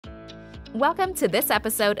Welcome to this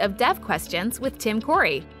episode of Dev Questions with Tim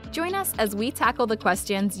Corey. Join us as we tackle the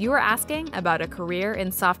questions you are asking about a career in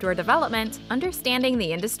software development, understanding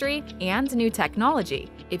the industry, and new technology.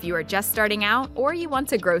 If you are just starting out or you want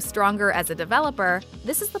to grow stronger as a developer,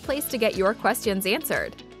 this is the place to get your questions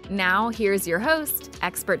answered. Now, here's your host,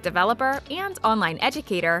 expert developer, and online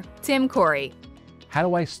educator, Tim Corey. How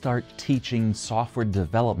do I start teaching software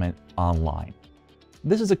development online?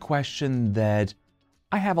 This is a question that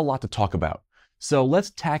I have a lot to talk about, so let's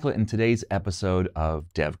tackle it in today's episode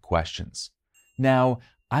of Dev Questions. Now,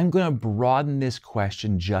 I'm going to broaden this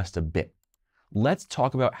question just a bit. Let's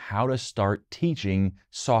talk about how to start teaching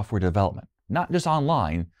software development, not just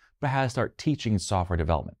online, but how to start teaching software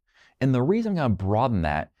development. And the reason I'm going to broaden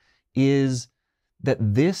that is that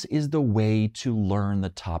this is the way to learn the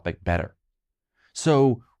topic better.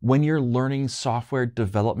 So when you're learning software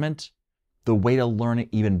development, the way to learn it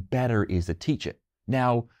even better is to teach it.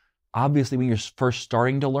 Now, obviously, when you're first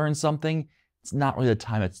starting to learn something, it's not really the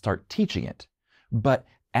time to start teaching it. But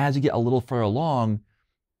as you get a little further along,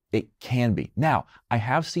 it can be. Now, I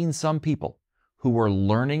have seen some people who are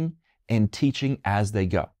learning and teaching as they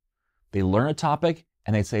go. They learn a topic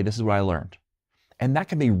and they say, this is what I learned. And that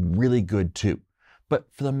can be really good too. But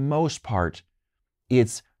for the most part,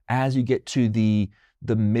 it's as you get to the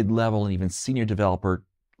mid-level and even senior developer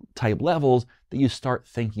type levels that you start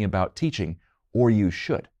thinking about teaching, or you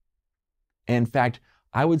should. In fact,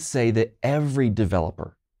 I would say that every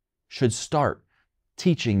developer should start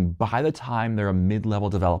teaching by the time they're a mid-level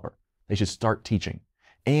developer. They should start teaching.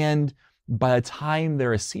 And by the time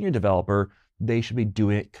they're a senior developer, they should be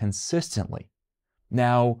doing it consistently.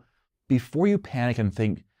 Now, before you panic and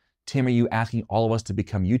think, Tim, are you asking all of us to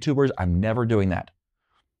become YouTubers? I'm never doing that.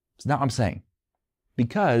 It's not what I'm saying.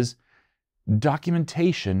 Because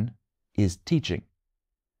documentation is teaching.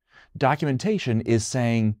 Documentation is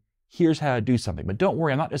saying, here's how to do something. But don't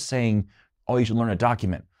worry, I'm not just saying, oh, you should learn a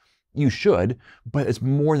document. You should, but it's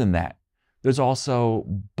more than that. There's also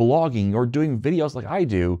blogging or doing videos like I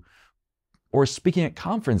do, or speaking at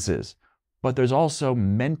conferences. But there's also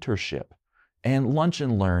mentorship and lunch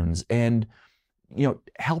and learns and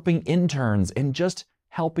helping interns and just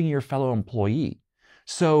helping your fellow employee.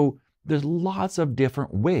 So there's lots of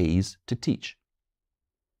different ways to teach.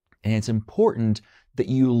 And it's important that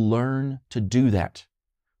you learn to do that,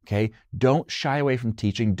 okay? Don't shy away from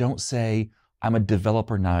teaching. Don't say, I'm a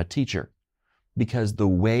developer, not a teacher. Because the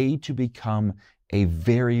way to become a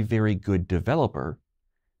very, very good developer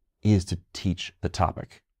is to teach the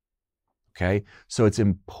topic, okay? So it's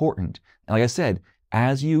important. And like I said,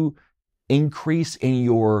 as you increase in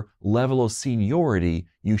your level of seniority,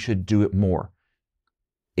 you should do it more.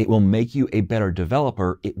 It will make you a better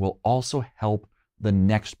developer. It will also help the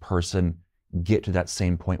next person get to that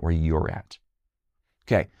same point where you're at.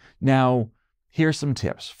 Okay, now here's some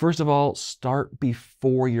tips. First of all, start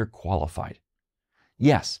before you're qualified.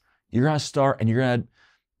 Yes, you're going to start and you're going to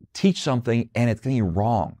teach something and it's going to be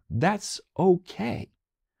wrong. That's okay,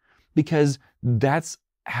 because that's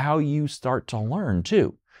how you start to learn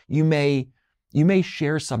too. You may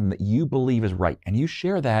share something that you believe is right, and you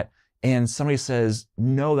share that and somebody says,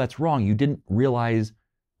 no, that's wrong. You didn't realize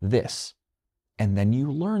this. And then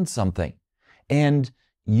you learn something. And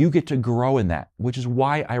you get to grow in that, which is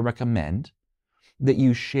why I recommend that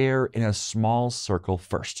you share in a small circle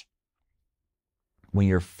first. When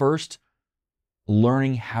you're first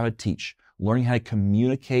learning how to teach, learning how to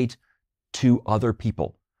communicate to other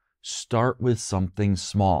people, start with something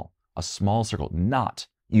small, a small circle, not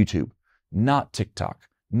YouTube, not TikTok,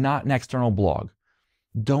 not an external blog.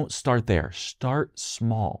 Don't start there. Start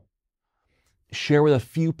small. Share with a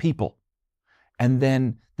few people. And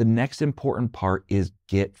then the next important part is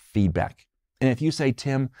get feedback. And if you say,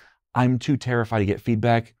 Tim, I'm too terrified to get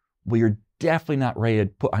feedback, well, you're definitely not ready to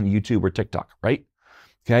put on YouTube or TikTok, right?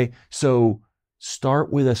 Okay, so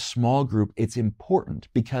start with a small group. It's important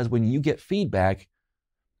because when you get feedback,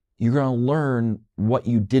 you're going to learn what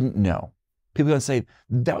you didn't know. People are going to say,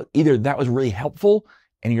 either that was really helpful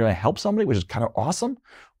and you're going to help somebody, which is kind of awesome,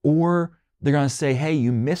 or they're going to say, hey,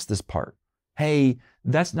 you missed this part. Hey,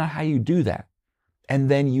 that's not how you do that. And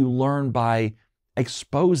then you learn by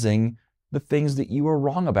exposing the things that you were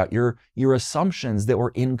wrong about, your assumptions that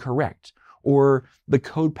were incorrect, or the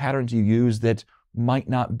code patterns you use that might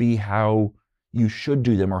not be how you should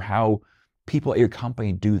do them or how people at your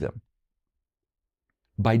company do them.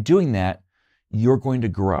 By doing that, you're going to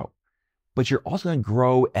grow. But you're also going to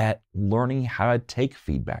grow at learning how to take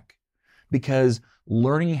feedback, because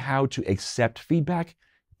learning how to accept feedback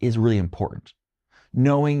is really important.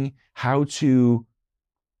 Knowing how to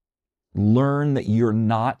learn that you're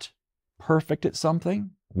not perfect at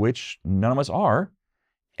something which none of us are,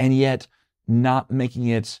 and yet not making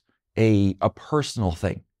it a personal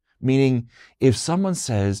thing. Meaning, if someone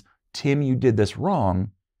says, Tim, you did this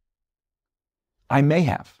wrong, I may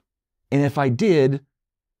have. And if I did,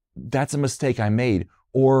 that's a mistake I made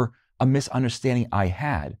or a misunderstanding I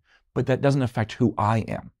had, but that doesn't affect who I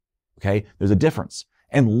am. Okay? There's a difference.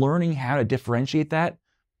 And learning how to differentiate that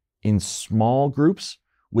in small groups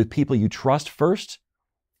with people you trust first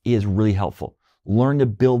is really helpful. Learn to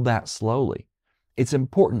build that slowly. It's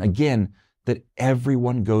important, again, that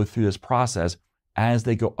everyone go through this process as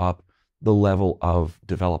they go up the level of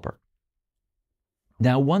developer.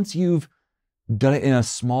 Now, once you've done it in a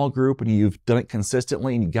small group and you've done it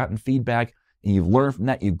consistently and you've gotten feedback and you've learned from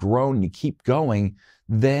that, you've grown and you keep going,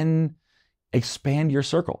 then expand your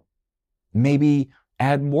circle. Maybe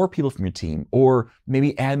add more people from your team, or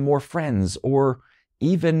maybe add more friends, or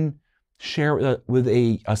even share with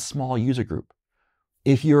a small user group.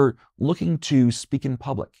 If you're looking to speak in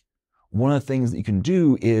public, one of the things that you can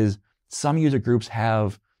do is some user groups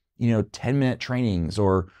have, 10-minute trainings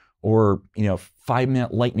or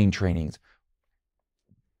 5-minute lightning trainings.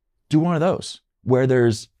 Do one of those where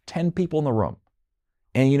there's 10 people in the room.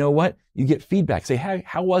 And you know what? You get feedback. Say, hey,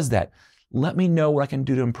 how was that? Let me know what I can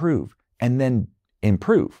do to improve. And then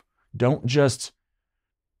improve. Don't just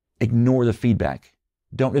ignore the feedback.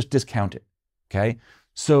 Don't just discount it. Okay?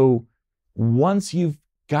 So once you've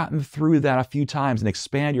gotten through that a few times and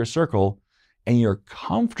expand your circle and you're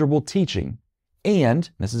comfortable teaching, and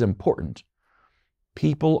this is important,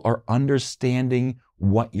 people are understanding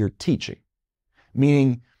what you're teaching.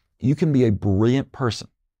 Meaning you can be a brilliant person,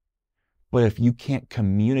 but if you can't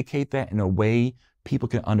communicate that in a way people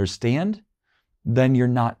can understand, then you're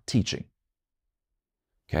not teaching.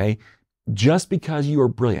 Okay? Just because you are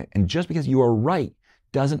brilliant and just because you are right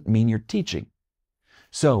doesn't mean you're teaching.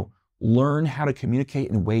 So learn how to communicate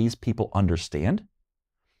in ways people understand.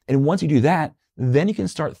 And once you do that, then you can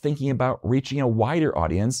start thinking about reaching a wider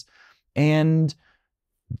audience and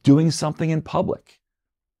doing something in public.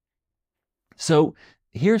 So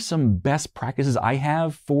here's some best practices I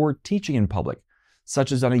have for teaching in public,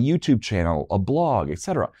 such as on a YouTube channel, a blog,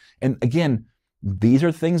 etc. And again, these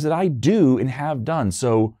are things that I do and have done.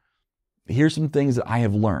 So here's some things that I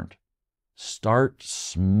have learned. Start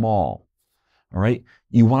small. All right.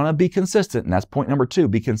 You want to be consistent, and that's point number 2,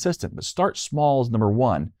 be consistent. But start small is number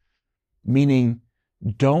 1, meaning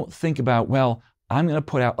don't think about, well, I'm going to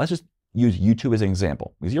put out, let's just use YouTube as an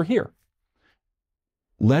example because you're here.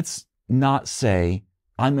 Let's not say,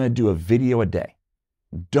 I'm going to do a video a day.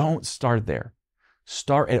 Don't start there.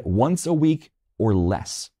 Start at once a week or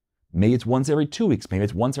less. Maybe it's once every 2 weeks. Maybe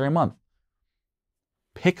it's once every month.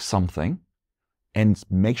 Pick something and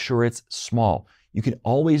make sure it's small. You can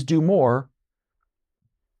always do more,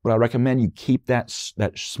 but I recommend you keep that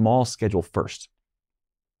small schedule first.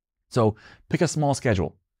 So pick a small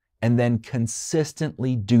schedule and then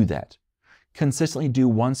consistently do that. Consistently do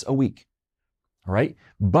once a week. All right?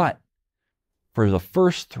 But for the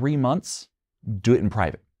first 3 months, do it in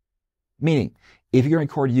private. Meaning, if you're going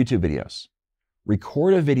to record YouTube videos,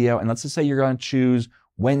 record a video, and let's just say you're going to choose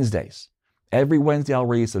Wednesdays. Every Wednesday, I'll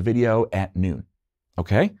release a video at noon.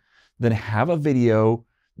 Okay? Then have a video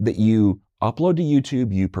that you upload to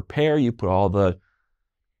YouTube, you prepare, you put all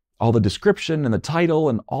the description and the title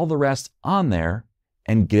and all the rest on there,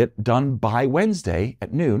 and get it done by Wednesday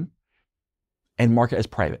at noon, and mark it as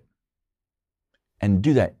private. And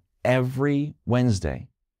do that every Wednesday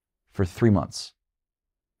for 3 months.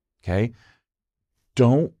 Okay?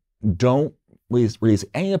 Don't release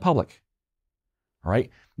any to the public. All right?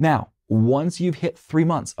 Now, once you've hit 3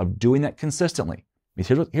 months of doing that consistently,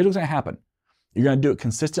 here's what's going to happen. You're going to do it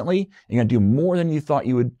consistently, and you're going to do more than you thought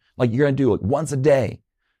you would. Like you're going to do it once a day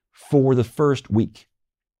for the first week.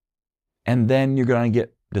 And then you're going to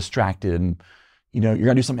get distracted and you're going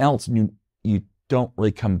to do something else, and you don't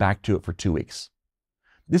really come back to it for 2 weeks.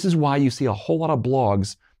 This is why you see a whole lot of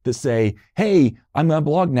blogs that say, hey, I'm going to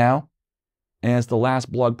blog now, and it's the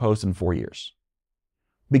last blog post in 4 years.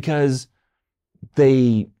 Because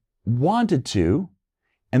they wanted to,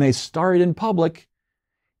 and they started in public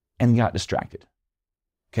and got distracted.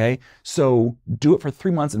 Okay? So do it for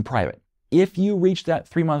 3 months in private. If you reach that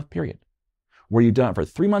 3-month period where you've done it for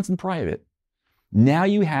 3 months in private, now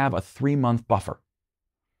you have a 3-month buffer.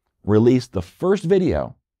 Release the first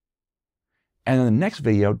video, and then the next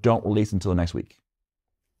video don't release until the next week.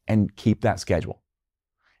 And keep that schedule.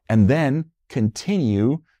 And then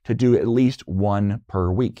continue to do at least 1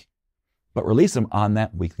 per week, but release them on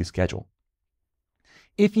that weekly schedule.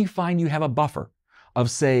 If you find you have a buffer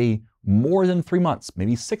of, say, more than 3 months,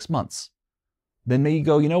 maybe 6 months, then maybe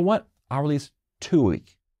go, you know what? I'll release 2 a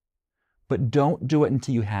week, but don't do it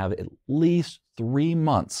until you have at least 3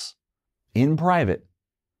 months in private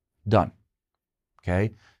done.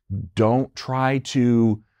 Okay? Don't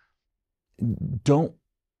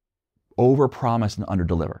overpromise and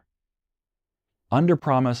underdeliver.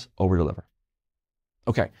 Underpromise, overdeliver.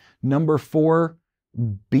 Okay, number 4,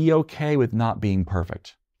 be okay with not being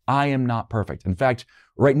perfect. I am not perfect. In fact,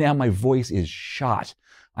 right now my voice is shot.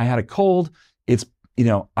 I had a cold. It's,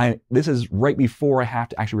 this is right before I have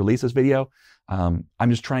to actually release this video. I'm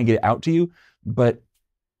just trying to get it out to you, but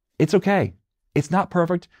it's okay. It's not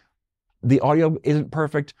perfect. The audio isn't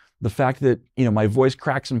perfect. The fact that, my voice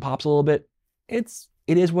cracks and pops a little bit, it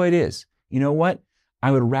is what it is. You know what?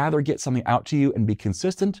 I would rather get something out to you and be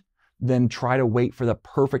consistent than try to wait for the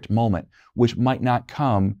perfect moment, which might not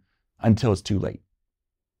come until it's too late.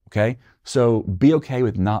 Okay? So be okay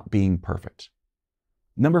with not being perfect.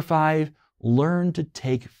 Number 5, learn to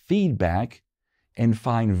take feedback and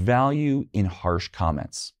find value in harsh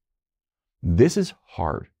comments. This is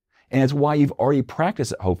hard, and it's why you've already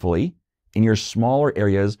practiced it, hopefully, in your smaller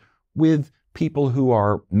areas with people who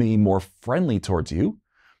are maybe more friendly towards you,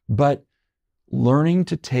 but learning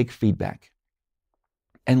to take feedback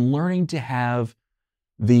and learning to have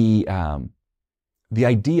the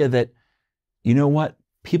idea that, you know what,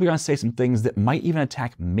 people are going to say some things that might even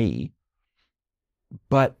attack me,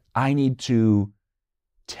 but I need to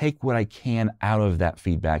take what I can out of that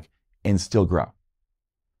feedback and still grow.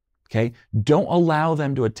 Okay? Don't allow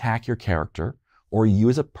them to attack your character or you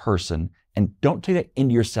as a person, and don't take that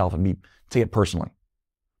into yourself and take it personally.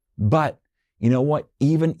 But you know what?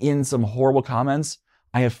 Even in some horrible comments,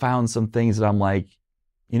 I have found some things that I'm like,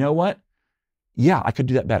 you know what? Yeah, I could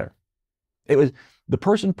do that better. The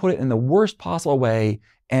person put it in the worst possible way,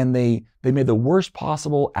 and they made the worst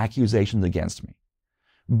possible accusations against me.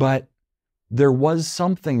 But there was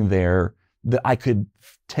something there that I could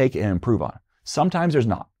take and improve on. Sometimes there's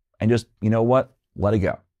not. And just, you know what? Let it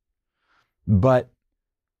go. But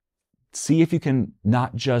see if you can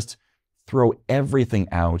not just throw everything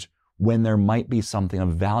out when there might be something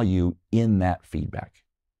of value in that feedback.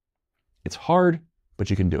 It's hard, but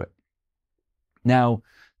you can do it. Now,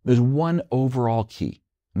 there's one overall key.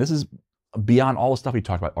 And this is beyond all the stuff we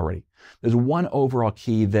talked about already. There's one overall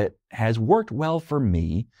key that has worked well for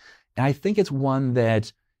me, and I think it's one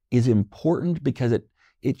that is important because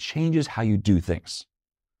it changes how you do things.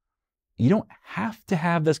 You don't have to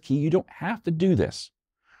have this key. You don't have to do this.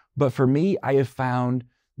 But for me, I have found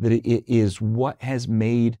that it is what has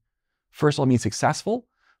made, first of all, me successful,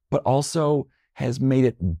 but also has made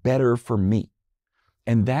it better for me.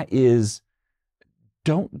 And that is,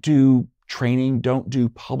 don't do training, don't do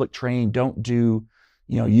public training, don't do,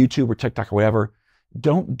 YouTube or TikTok or whatever.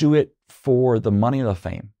 Don't do it for the money or the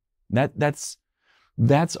fame. That's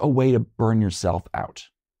a way to burn yourself out.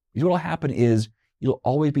 Because what will happen is you'll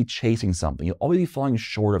always be chasing something. You'll always be falling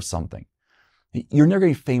short of something. You're never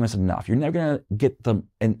going to be famous enough. You're never going to get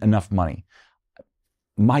enough money.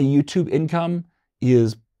 My YouTube income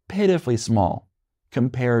is pitifully small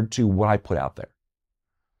compared to what I put out there.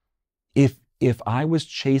 If I was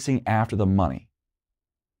chasing after the money,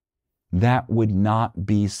 that would not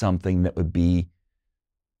be something that would be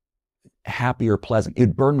happy or pleasant. It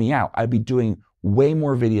would burn me out. I'd be doing way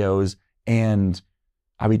more videos, and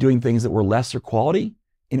I'd be doing things that were lesser quality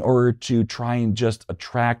in order to try and just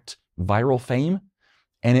attract viral fame.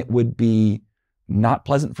 And it would be not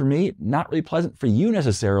pleasant for me, not really pleasant for you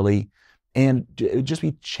necessarily, and it would just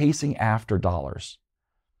be chasing after dollars.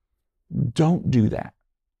 Don't do that.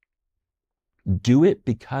 Do it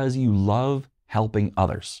because you love helping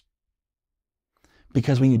others.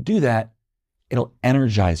 Because when you do that, it'll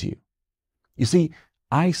energize you. You see,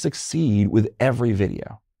 I succeed with every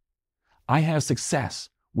video. I have success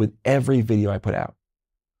with every video I put out.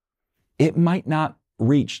 It might not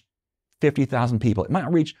reach 50,000 people. It might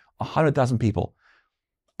not reach 100,000 people.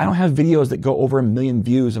 I don't have videos that go over 1 million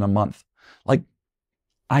views in a month.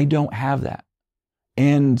 I don't have that.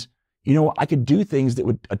 And I could do things that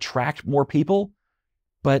would attract more people,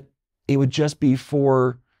 but it would just be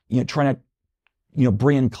for, trying to,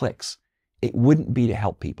 bring in clicks. It wouldn't be to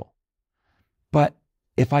help people. But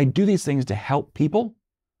if I do these things to help people,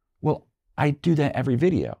 well, I do that every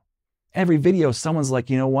video. Every video, someone's like,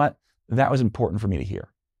 you know what? That was important for me to hear.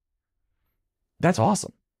 That's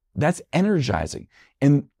awesome. That's energizing.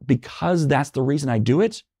 And because that's the reason I do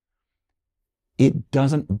it, it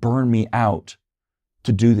doesn't burn me out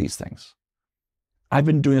to do these things. I've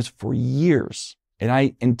been doing this for years, and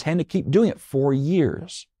I intend to keep doing it for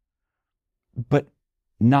years. But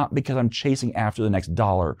not because I'm chasing after the next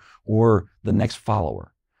dollar or the next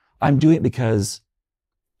follower. I'm doing it because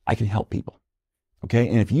I can help people. Okay?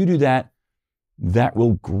 And if you do that, that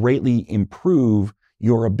will greatly improve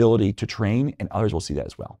your ability to train, and others will see that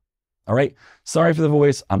as well. All right, sorry for the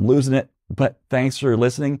voice, I'm losing it, but thanks for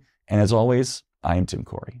listening. And as always, I am Tim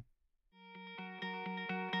Corey.